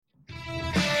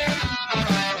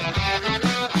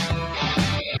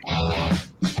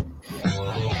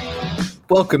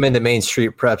Welcome into Main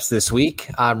Street Preps this week.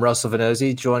 I'm Russell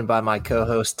Venozzi, joined by my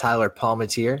co-host Tyler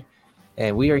Palmatier,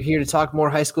 and we are here to talk more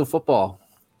high school football,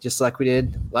 just like we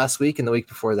did last week and the week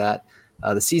before that.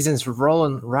 The season's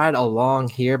rolling right along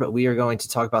here, but we are going to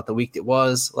talk about the week that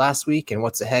was last week and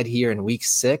what's ahead here in week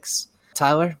 6.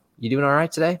 Tyler, you doing all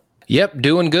right today? Yep,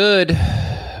 doing good.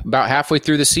 About halfway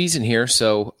through the season here,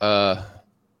 so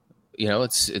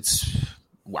it's.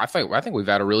 I think we've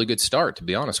had a really good start, to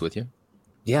be honest with you.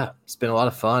 Yeah, it's been a lot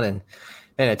of fun,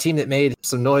 and a team that made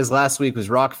some noise last week was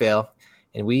Rockvale,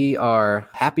 and we are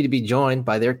happy to be joined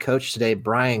by their coach today,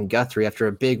 Brian Guthrie, after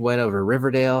a big win over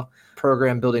Riverdale,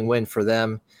 program-building win for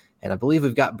them, and I believe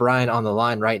we've got Brian on the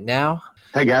line right now.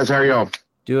 Hey, guys, how are y'all?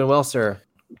 Doing well, sir.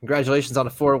 Congratulations on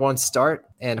a 4-1 start,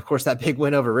 and of course that big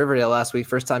win over Riverdale last week.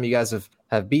 First time you guys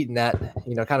have beaten that,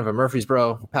 kind of a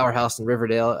Murfreesboro powerhouse in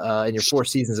Riverdale in your 4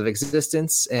 seasons of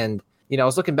existence. And I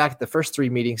was looking back at the first 3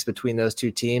 meetings between those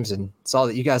 2 teams and saw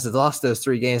that you guys had lost those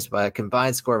 3 games by a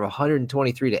combined score of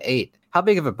 123-8. How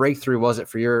big of a breakthrough was it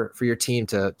for your team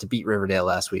to beat Riverdale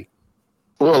last week?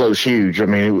 Well, it was huge. I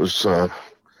mean, it was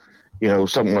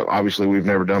something that obviously we've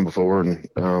never done before, and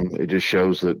it just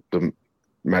shows that the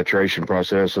maturation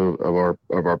process of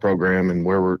our program and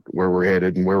where we're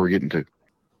headed and where we're getting to.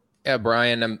 Yeah,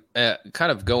 Brian, I'm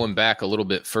kind of going back a little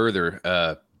bit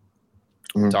further.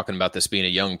 Talking about this being a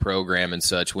young program and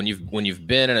such. When you've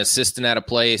been an assistant at a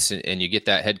place and you get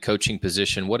that head coaching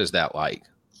position, what is that like?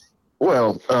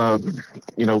 Well,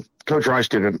 Coach Rice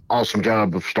did an awesome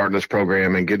job of starting this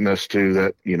program and getting us to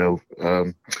that,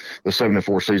 the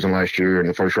 7-4 season last year and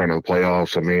the first round of the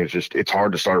playoffs. I mean, it's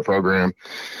hard to start a program.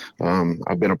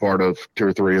 I've been a part of 2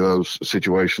 or 3 of those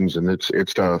situations, and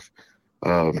it's tough.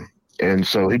 And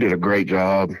so he did a great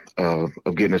job of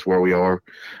getting us where we are,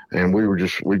 and we've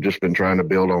just been trying to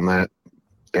build on that.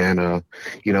 And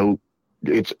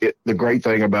the great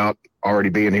thing about already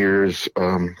being here is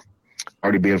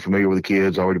already being familiar with the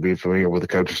kids, already being familiar with the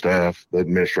coaching staff, the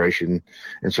administration,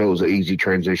 and so it was an easy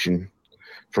transition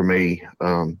for me.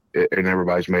 And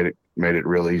everybody's made it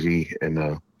real easy,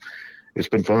 and it's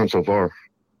been fun so far.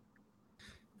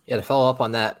 Yeah, to follow up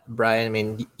on that, Brian, I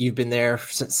mean, you've been there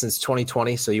since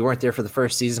 2020, so you weren't there for the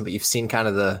first season, but you've seen kind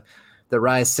of the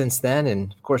rise since then.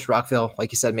 And, of course, Rockvale,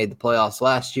 like you said, made the playoffs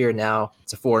last year. Now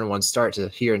it's a 4-1 start to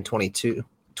here in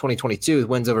 2022 with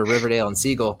wins over Riverdale and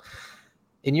Siegel.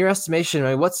 In your estimation,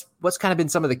 I mean, what's kind of been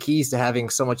some of the keys to having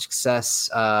so much success,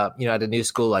 at a new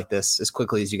school like this as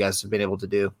quickly as you guys have been able to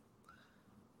do?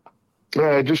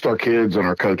 Just our kids and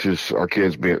our coaches,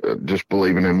 just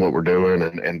believing in what we're doing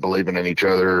and believing in each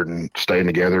other and staying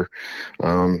together.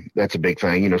 That's a big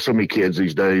thing. So many kids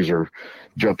these days are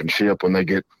jumping ship when they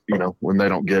get, when they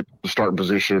don't get the starting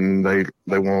position they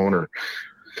want or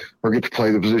get to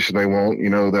play the position they want.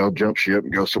 They'll jump ship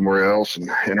and go somewhere else.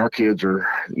 And our kids are,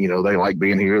 they like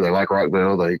being here. They like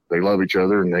Rockvale. They love each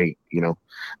other, and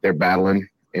they're battling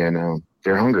and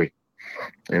they're hungry.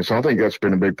 And so I think that's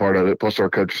been a big part of it. Plus, our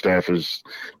coaching staff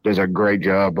does a great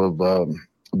job of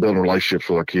building relationships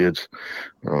with our kids.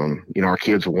 Our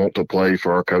kids want to play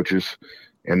for our coaches,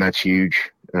 and that's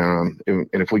huge. And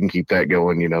if we can keep that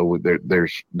going,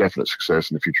 there's definite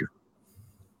success in the future.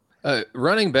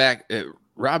 Running back,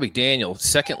 Robbie Daniel,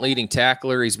 second leading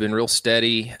tackler. He's been real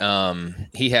steady.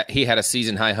 He had a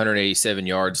season high 187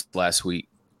 yards last week,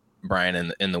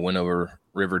 Brian, in the win over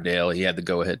Riverdale. He had the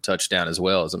go-ahead touchdown as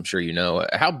well, as I'm sure you know.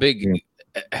 How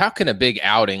can a big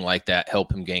outing like that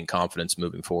help him gain confidence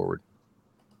moving forward?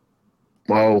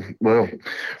 Well,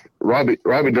 Robbie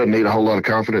doesn't need a whole lot of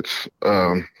confidence.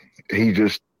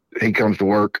 He comes to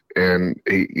work, and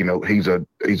he's an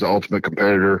ultimate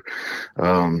competitor.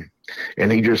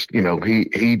 And he just,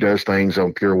 he does things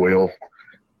on pure will.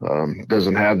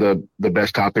 Doesn't have the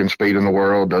best top end speed in the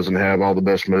world, doesn't have all the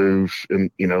best moves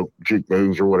and, juke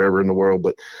moves or whatever in the world,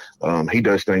 but he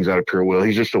does things out of pure will.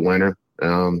 He's just a winner,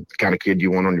 kind of kid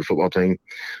you want on your football team.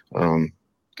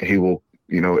 He will,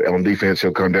 on defense,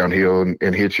 he'll come downhill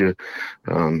and hit you.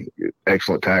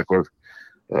 Excellent tackler.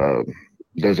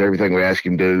 Does everything we ask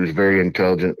him to do. Is very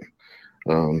intelligent.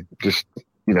 Just,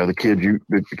 the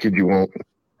kid you want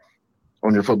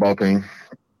on your football team.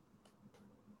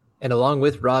 And along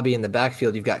with Robbie in the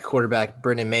backfield, you've got quarterback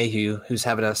Brennan Mayhew, who's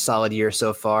having a solid year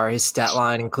so far. His stat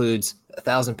line includes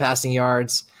 1,000 passing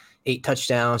yards, 8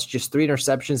 touchdowns, just 3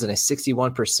 interceptions, and a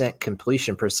 61%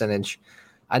 completion percentage.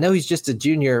 I know he's just a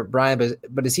junior, Brian,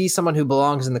 but is he someone who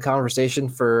belongs in the conversation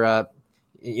for,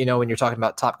 when you're talking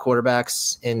about top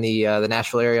quarterbacks in the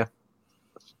Nashville area?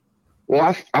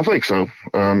 Well, I think so,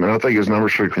 and I think his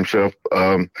numbers speak for himself.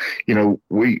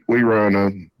 We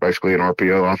run basically an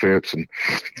RPO offense, and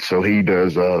so he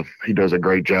does a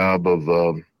great job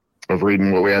of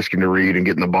reading what we ask him to read and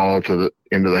getting the ball into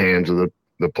the hands of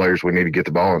the players we need to get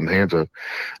the ball in the hands of.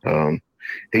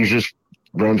 He's just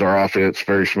runs our offense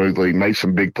very smoothly. Made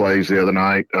some big plays the other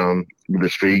night with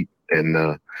his feet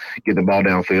and getting the ball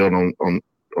downfield on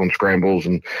scrambles.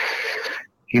 And,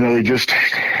 he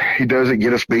doesn't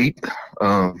get us beat.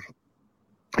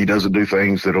 He doesn't do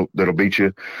things that'll beat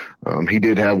you. He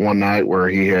did have one night where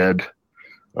he had,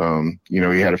 he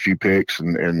had a few picks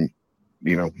and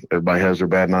everybody has their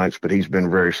bad nights, but he's been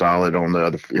very solid in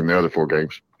the other 4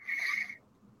 games.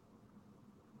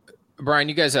 Brian,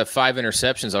 you guys have 5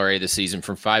 interceptions already this season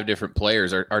from 5 different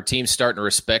players. Are teams starting to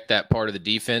respect that part of the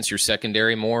defense, your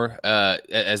secondary, more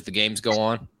as the games go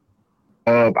on?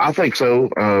 I think so.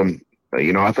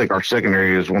 I think our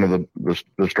secondary is one of the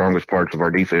strongest parts of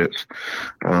our defense.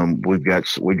 We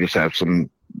just have some,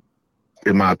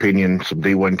 in my opinion, some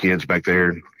D1 kids back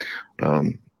there.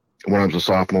 One of them's a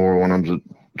sophomore, one of them's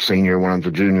a senior, one of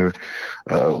them's a junior.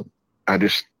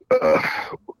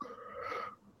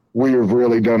 We have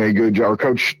really done a good job. Our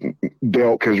coach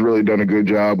Delk has really done a good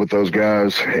job with those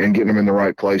guys and getting them in the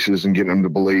right places and getting them to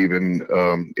believe in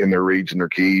their reads and their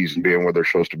keys and being where they're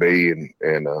supposed to be.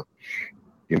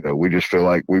 We just feel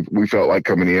like we felt like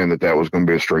coming in that was going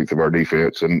to be a strength of our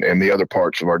defense, and the other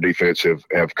parts of our defense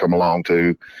have come along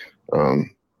too.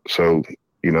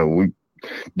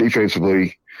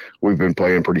 Defensively, we've been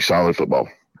playing pretty solid football.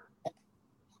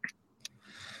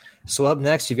 So up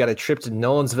next, you've got a trip to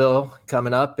Nolensville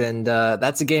coming up, and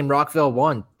that's a game Rockville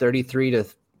won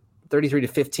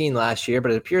 33-15 last year,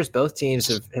 but it appears both teams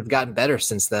have gotten better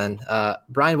since then.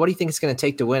 Brian, what do you think it's going to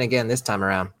take to win again this time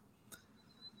around?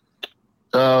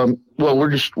 Well, we're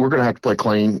going to have to play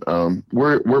clean.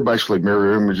 We're basically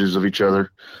mirror images of each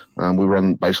other. We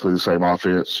run basically the same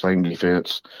offense, same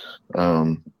defense.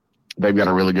 They've got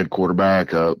a really good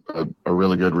quarterback, a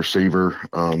really good receiver,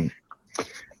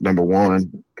 number one.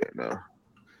 And,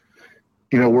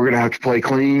 we're going to have to play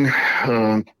clean,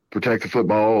 protect the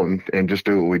football, and just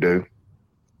do what we do.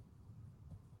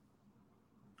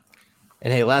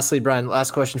 And hey, lastly, Brian,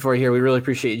 last question for you here. We really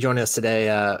appreciate you joining us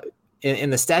today. In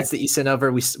the stats that you sent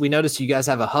over, we noticed you guys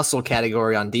have a hustle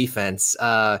category on defense.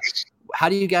 How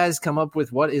do you guys come up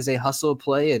with what is a hustle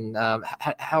play, and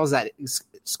how is that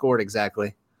scored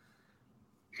exactly?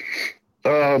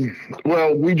 Well,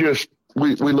 we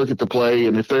look at the play,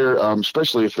 and if they're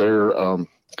especially if they're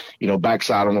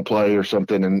backside on the play or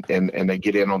something, and they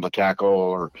get in on the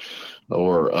tackle,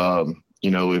 or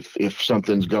if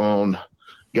something's gotten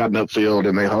upfield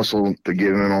and they hustle to get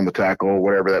in on the tackle,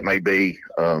 whatever that may be.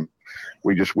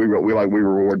 We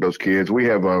reward those kids. We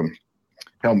have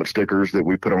helmet stickers that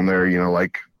we put on there,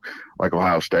 like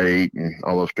Ohio State and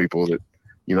all those people that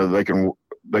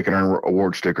they can earn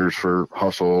award stickers for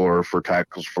hustle or for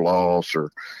tackles for loss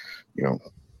or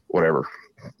whatever.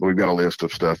 We've got a list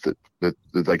of stuff that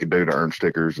they can do to earn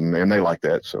stickers, and they like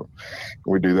that. So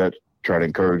we do that, try to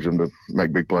encourage them to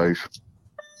make big plays.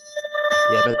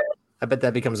 Yeah, but I bet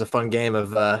that becomes a fun game of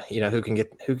who can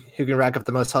rack up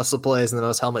the most hustle plays and the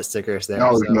most helmet stickers there.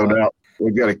 No, no doubt.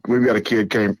 We've got a kid,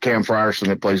 Cam Frierson,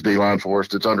 that plays D-line for us.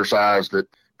 That's undersized, that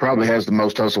probably has the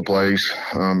most hustle plays.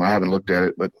 I haven't looked at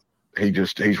it, but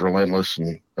he's relentless,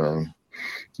 and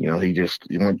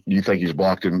you think he's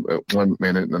blocked in 1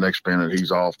 minute, and the next minute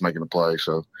he's off making a play.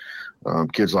 So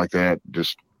kids like that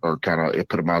just are kind of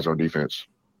epitomize our defense.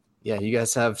 Yeah, you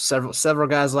guys have several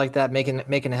guys like that making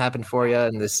it happen for you.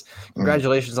 And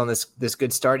congratulations on this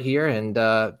good start here, and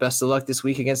best of luck this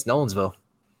week against Nolensville.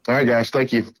 All right, guys.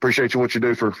 Thank you. Appreciate what you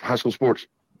do for high school sports.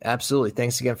 Absolutely.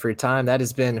 Thanks again for your time. That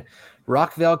has been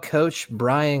Rockville coach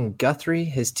Brian Guthrie.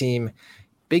 His team,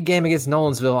 big game against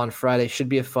Nolensville on Friday. Should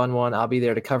be a fun one. I'll be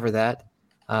there to cover that.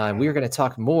 We are going to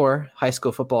talk more high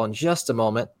school football in just a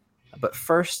moment. But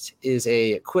first is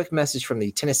a quick message from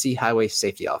the Tennessee Highway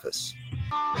Safety Office.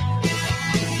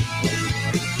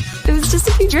 It was just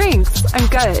a few drinks. I'm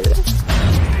good.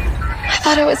 I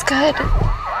thought it was good.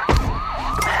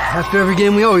 After every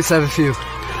game, we always have a few.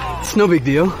 It's no big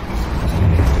deal.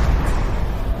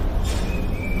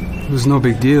 It was no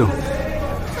big deal.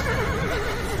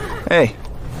 Hey,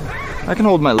 I can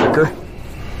hold my liquor.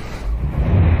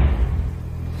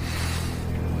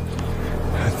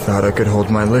 I thought I could hold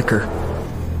my liquor.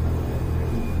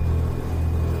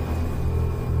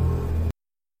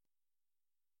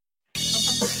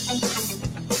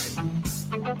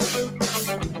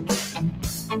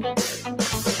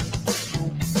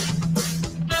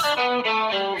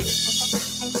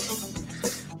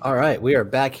 All right, we are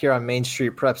back here on Main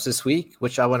Street Preps this week,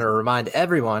 which I want to remind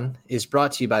everyone is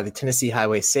brought to you by the Tennessee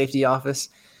Highway Safety Office.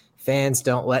 Fans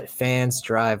don't let fans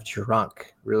drive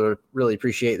drunk. Really, really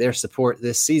appreciate their support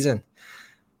this season.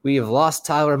 We have lost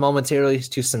Tyler momentarily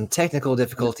to some technical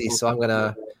difficulties, so I'm going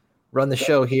to run the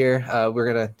show here.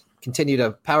 We're going to continue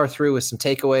to power through with some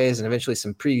takeaways and eventually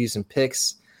some previews and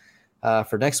picks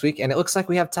for next week. And it looks like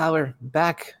we have Tyler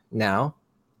back now.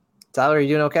 Tyler, are you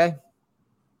doing okay?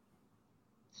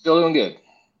 Still doing good.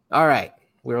 All right.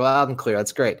 We're loud and clear.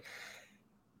 That's great.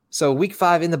 So week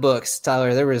 5 in the books,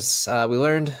 Tyler, there was we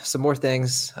learned some more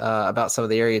things about some of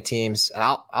the area teams.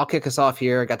 I'll kick us off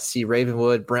here. I got to see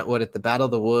Ravenwood, Brentwood at the Battle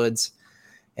of the Woods,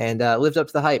 and lived up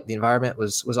to the hype. The environment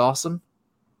was awesome.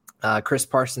 Chris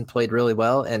Parson played really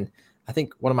well, and I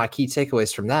think one of my key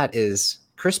takeaways from that is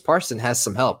Chris Parson has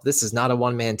some help. This is not a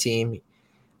one-man team.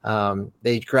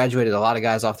 They graduated a lot of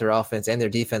guys off their offense and their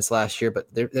defense last year, but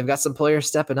they've got some players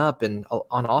stepping up, and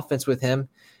on offense with him.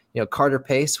 Carter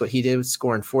Pace, what he did with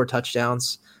scoring 4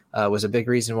 touchdowns was a big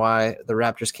reason why the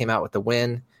Raptors came out with the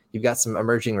win. You've got some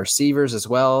emerging receivers as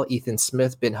well. Ethan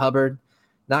Smith, Ben Hubbard,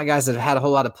 not guys that have had a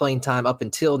whole lot of playing time up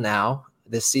until now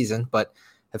this season, but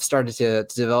have started to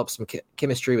develop some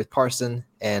chemistry with Parson,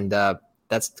 and that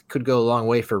could go a long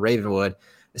way for Ravenwood,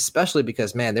 especially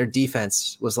because, man, their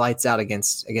defense was lights out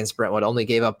against Brentwood, only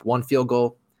gave up 1 field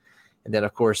goal. And then,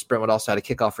 of course, Brentwood also had a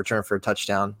kickoff return for a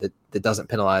touchdown that doesn't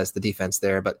penalize the defense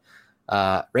there. But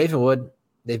Ravenwood,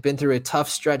 they've been through a tough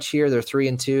stretch here. They're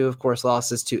 3-2, of course,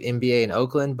 losses to NBA and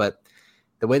Oakland. But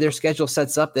the way their schedule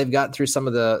sets up, they've gotten through some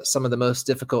of the most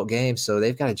difficult games. So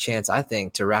they've got a chance, I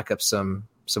think, to rack up some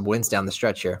wins down the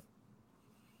stretch here.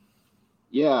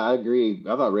 Yeah, I agree.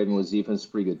 I thought Ravenwood's defense was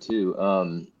pretty good too.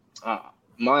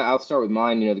 I'll start with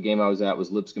mine. The game I was at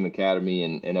was Lipscomb Academy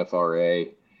and FRA.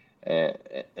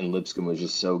 And Lipscomb was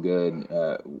just so good,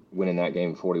 winning that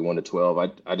game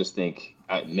 41-12. I just think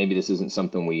maybe this isn't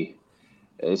something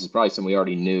this is probably something we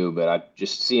already knew, but I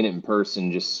just seeing it in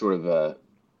person just sort of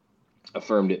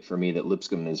affirmed it for me that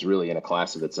Lipscomb is really in a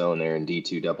class of its own there in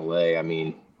D2 AA. I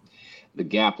mean, the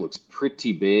gap looks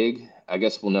pretty big. I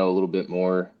guess we'll know a little bit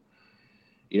more,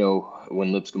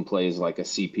 when Lipscomb plays like a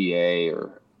CPA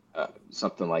or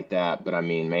something like that. But I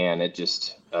mean, man, it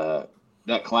just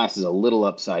that class is a little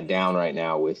upside down right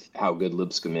now with how good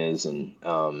Lipscomb is, and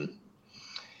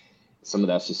some of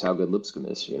that's just how good Lipscomb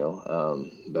is,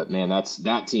 But man,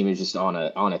 that team is just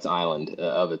on its island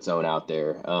of its own out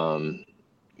there.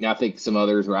 I think some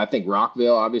others I think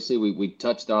Rockville, obviously, we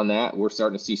touched on that. We're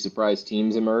starting to see surprise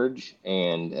teams emerge,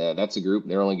 and that's a group.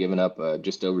 They're only giving up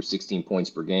just over 16 points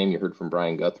per game. You heard from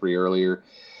Brian Guthrie earlier.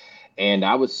 And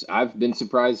I've been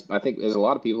surprised, I think, as a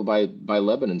lot of people, by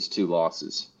Lebanon's 2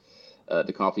 losses.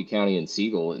 To Coffee County and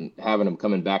Siegel, and having them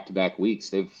coming back-to-back weeks,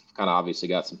 they've kind of obviously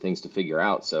got some things to figure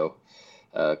out. So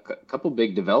a couple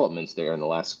big developments there in the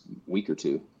last week or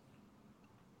two.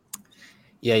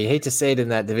 Yeah, you hate to say it in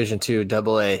that Division II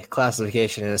AA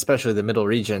classification, and especially the middle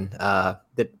region,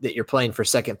 that you're playing for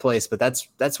second place, but that's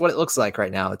what it looks like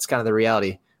right now. It's kind of the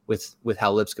reality with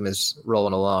how Lipscomb is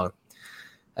rolling along.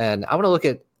 And I want to look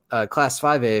at Class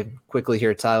 5A quickly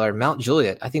here, Tyler. Mount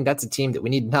Juliet, I think that's a team that we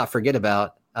need to not forget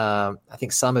about. I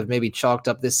think some have maybe chalked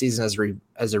up this season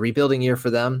as a rebuilding year for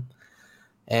them.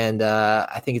 And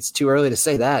I think it's too early to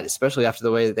say that, especially after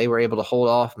the way that they were able to hold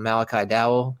off Malachi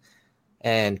Dowell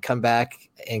and come back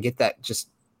and get that just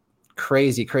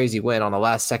crazy, crazy win on the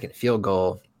last second field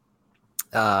goal.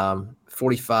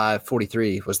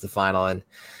 45-43 was the final. And,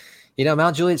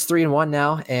 Mount Juliet's 3-1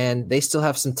 now, and they still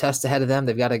have some tests ahead of them.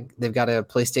 They've got a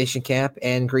PlayStation camp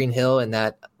and Green Hill in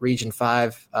that Region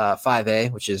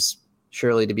 5A, which is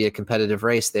surely to be a competitive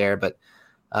race there. But,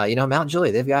 Mount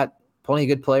Juliet, they've got plenty of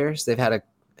good players. They've had a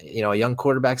young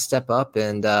quarterback step up.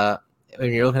 And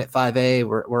when you're looking at 5A,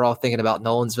 we're all thinking about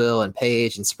Nolensville and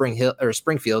Page and Springfield,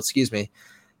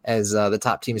 as the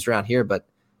top teams around here. But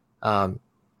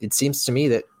it seems to me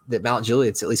that Mount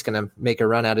Juliet's at least going to make a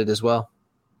run at it as well.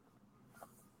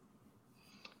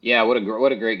 Yeah, what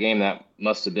a great game that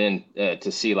must have been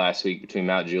to see last week between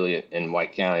Mount Juliet and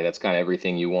White County. That's kind of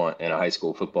everything you want in a high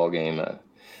school football game. A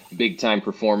big-time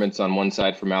performance on one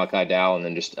side for Malachi Dowell, and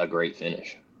then just a great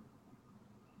finish.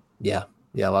 Yeah,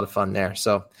 a lot of fun there.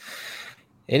 So,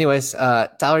 anyways,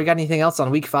 Tyler, you got anything else on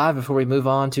Week 5 before we move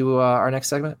on to our next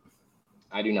segment?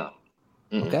 I do not.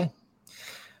 Mm-hmm. Okay.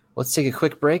 Let's take a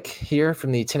quick break here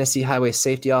from the Tennessee Highway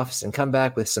Safety Office and come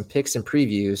back with some picks and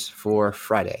previews for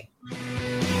Friday.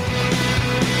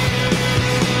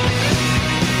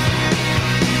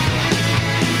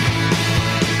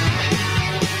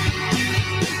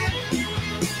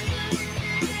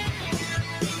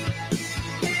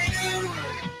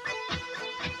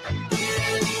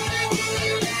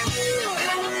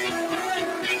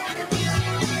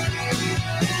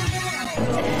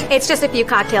 It's just a few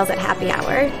cocktails at happy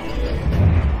hour.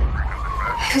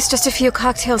 It was just a few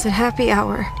cocktails at happy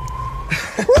hour.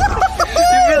 You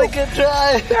really good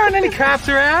try. There aren't any cops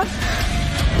around.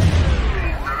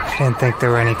 I didn't think there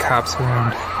were any cops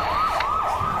around.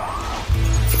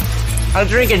 I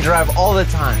drink and drive all the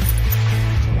time.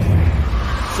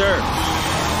 Sir,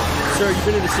 you've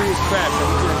been in a serious crash. I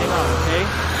need you to hang on, okay?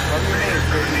 Tell me your name,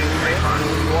 sir. Do you know where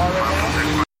you are right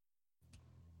now?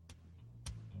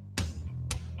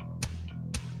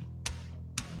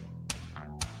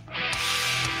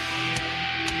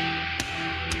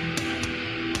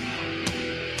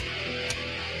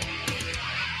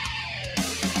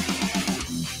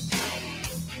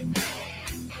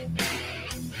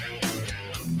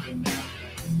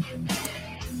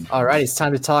 All right, it's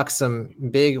time to talk some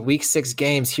big Week 6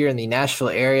 games here in the Nashville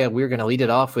area. We're going to lead it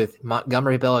off with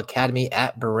Montgomery Bell Academy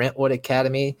at Brentwood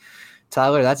Academy.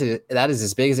 Tyler, that is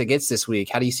as big as it gets this week.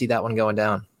 How do you see that one going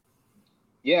down?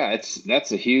 Yeah,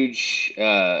 that's a huge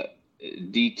D2,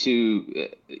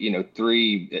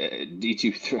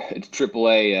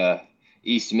 AAA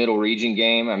East Middle Region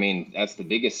game. I mean, that's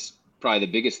probably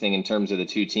the biggest thing in terms of the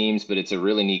two teams, but it's a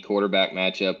really neat quarterback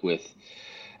matchup with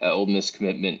Ole Miss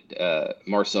commitment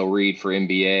Marcel Reed for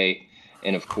NBA,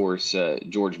 and of course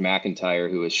George McIntyre,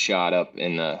 who has shot up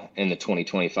in the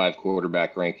 2025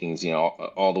 quarterback rankings,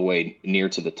 all the way near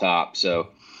to the top. So,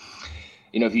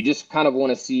 if you just kind of want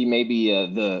to see maybe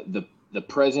the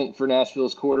present for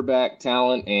Nashville's quarterback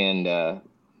talent and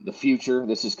the future,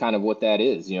 this is kind of what that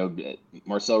is.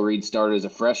 Marcel Reed started as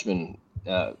a freshman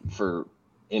for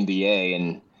NBA,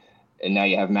 and now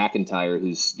you have McIntyre,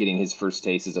 who's getting his first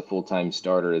taste as a full-time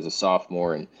starter as a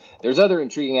sophomore. And there's other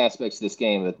intriguing aspects to this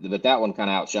game, but that one kind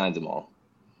of outshines them all.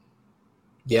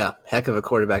 Yeah, heck of a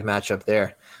quarterback matchup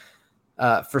there.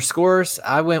 For scores,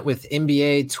 I went with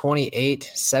NBA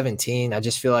 28-17. I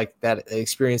just feel like that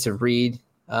experience of Reed is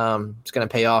going to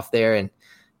pay off there. And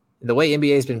the way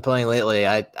NBA has been playing lately,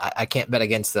 I can't bet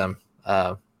against them.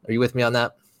 Are you with me on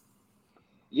that?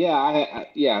 Yeah,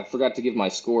 I forgot to give my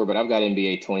score, but I've got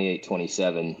NBA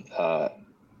 28-27.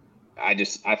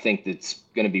 I think it's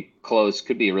going to be close.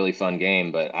 Could be a really fun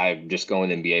game, but I'm just going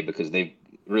with NBA because they've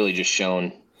really just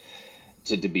shown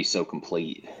to be so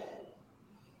complete.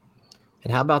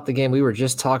 And how about the game we were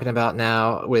just talking about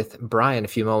now with Brian a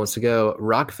few moments ago,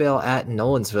 Rockville at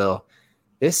Nolensville?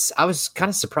 I was kind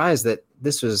of surprised that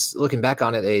this was, looking back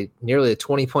on it, nearly a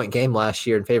 20-point game last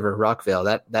year in favor of Rockville.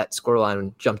 That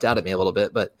scoreline jumped out at me a little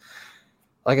bit. But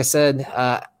like I said,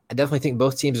 I definitely think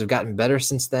both teams have gotten better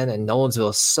since then, and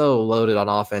Nolensville is so loaded on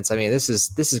offense. I mean, this has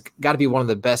got to be one of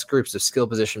the best groups of skill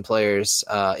position players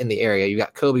in the area. You've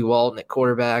got Kobe Walton at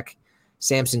quarterback,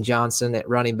 Samson Johnson at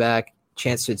running back,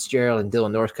 Chance Fitzgerald and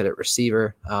Dylan Northcutt at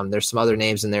receiver. There's some other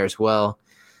names in there as well.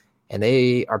 And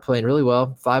they are playing really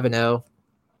well, 5-0.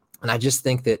 And I just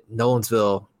think that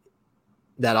Nolensville,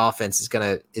 that offense is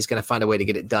gonna find a way to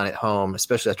get it done at home,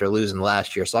 especially after losing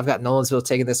last year. So I've got Nolensville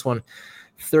taking this one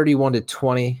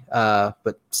 31-20.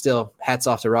 But still, hats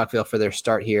off to Rockville for their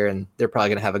start here, and they're probably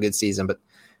gonna have a good season, but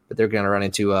they're gonna run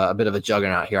into a bit of a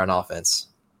juggernaut here on offense.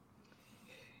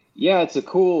 Yeah, it's a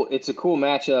cool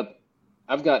matchup.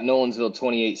 I've got Nolensville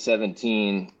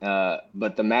 28-17,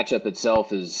 but the matchup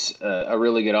itself is a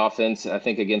really good offense, I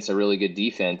think, against a really good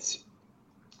defense.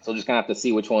 So just kind of have to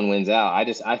see which one wins out. I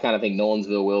kind of think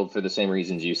Nolensville will, for the same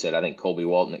reasons you said. I think Colby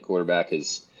Walton at quarterback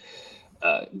has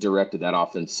directed that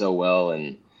offense so well,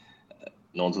 and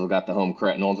Nolensville got the home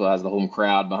crowd. Nolensville has the home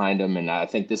crowd behind them, and I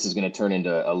think this is going to turn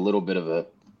into a little bit of a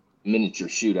miniature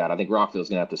shootout. I think Rockville's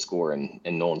going to have to score, and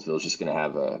Nolensville is just going to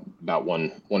have about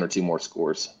one or two more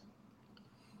scores.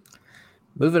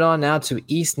 Moving on now to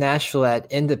East Nashville at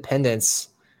Independence.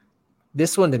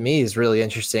 This one to me is really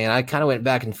interesting, and I kind of went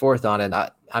back and forth on it.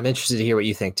 I'm interested to hear what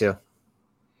you think too.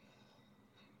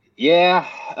 Yeah,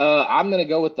 I'm going to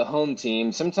go with the home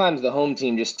team. Sometimes the home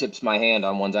team just tips my hand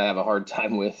on ones I have a hard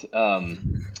time with.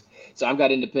 So I've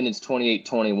got Independence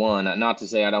 28-21. Not to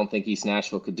say I don't think East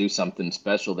Nashville could do something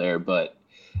special there, but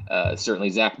certainly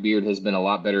Zach Beard has been a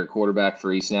lot better at quarterback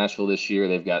for East Nashville this year.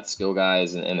 They've got skill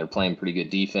guys, and they're playing pretty good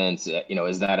defense.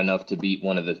 Is that enough to beat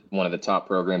one of the top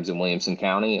programs in Williamson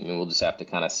County? I mean, we'll just have to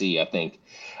kind of see. I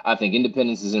think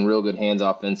Independence is in real good hands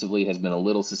offensively, has been a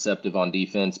little susceptible on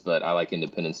defense, but I like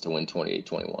Independence to win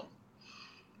 28-21.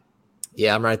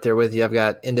 Yeah, I'm right there with you. I've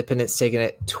got Independence taking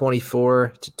it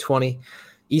 24-20.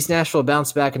 East Nashville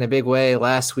bounced back in a big way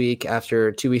last week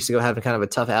after 2 weeks ago having kind of a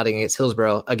tough outing against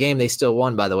Hillsboro, a game they still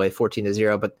won, by the way,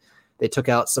 14-0, but they took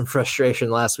out some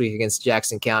frustration last week against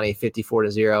Jackson County,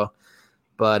 54-0.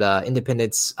 But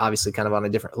Independence obviously kind of on a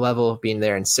different level, being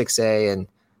there in 6A, and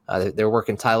they're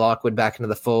working Ty Lockwood back into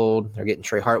the fold. They're getting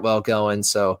Trey Hartwell going,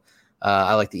 so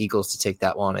I like the Eagles to take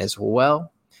that one as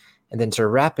well. And then to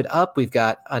wrap it up, we've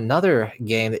got another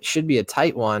game that should be a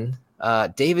tight one.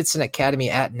 Davidson Academy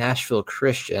at Nashville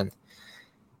Christian.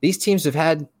 These teams have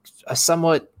had a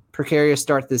somewhat precarious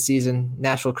start to the season.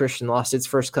 Nashville Christian lost its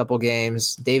first couple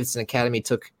games. Davidson Academy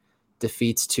took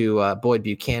defeats to Boyd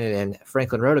Buchanan and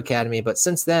Franklin Road Academy. But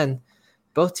since then,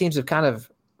 both teams have kind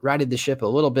of righted the ship a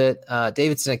little bit.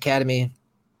 Davidson Academy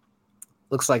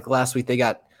looks like last week they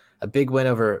got a big win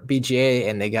over BGA,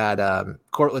 and they got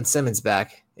Cortland Simmons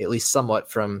back, at least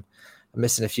somewhat, from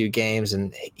missing a few games,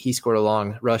 and he scored a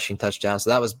long rushing touchdown. So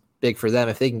that was big for them.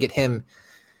 If they can get him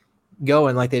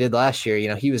going like they did last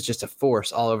year, he was just a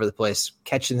force all over the place,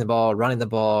 catching the ball, running the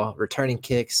ball, returning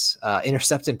kicks,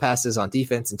 intercepting passes on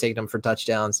defense and taking them for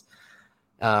touchdowns.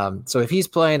 So if he's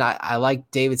playing, I like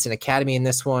Davidson Academy in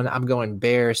this one. I'm going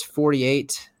Bears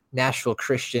 48, Nashville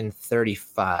Christian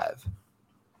 35.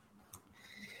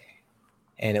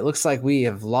 And it looks like we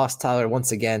have lost Tyler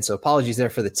once again. So apologies there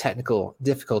for the technical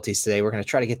difficulties today. We're going to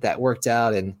try to get that worked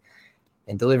out and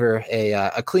deliver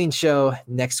a clean show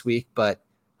next week. But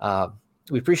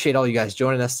we appreciate all you guys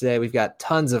joining us today. We've got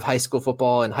tons of high school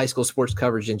football and high school sports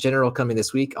coverage in general coming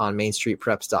this week on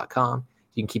MainStreetPreps.com.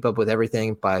 You can keep up with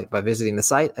everything by visiting the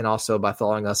site and also by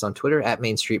following us on Twitter at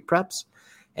Main Street Preps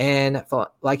and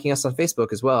liking us on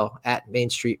Facebook as well at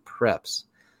Main Street Preps.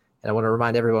 And I want to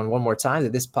remind everyone one more time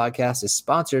that this podcast is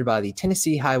sponsored by the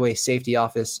Tennessee Highway Safety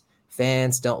Office.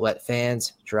 Fans don't let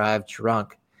fans drive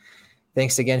drunk.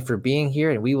 Thanks again for being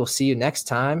here, and we will see you next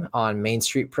time on Main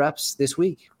Street Preps this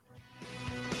week.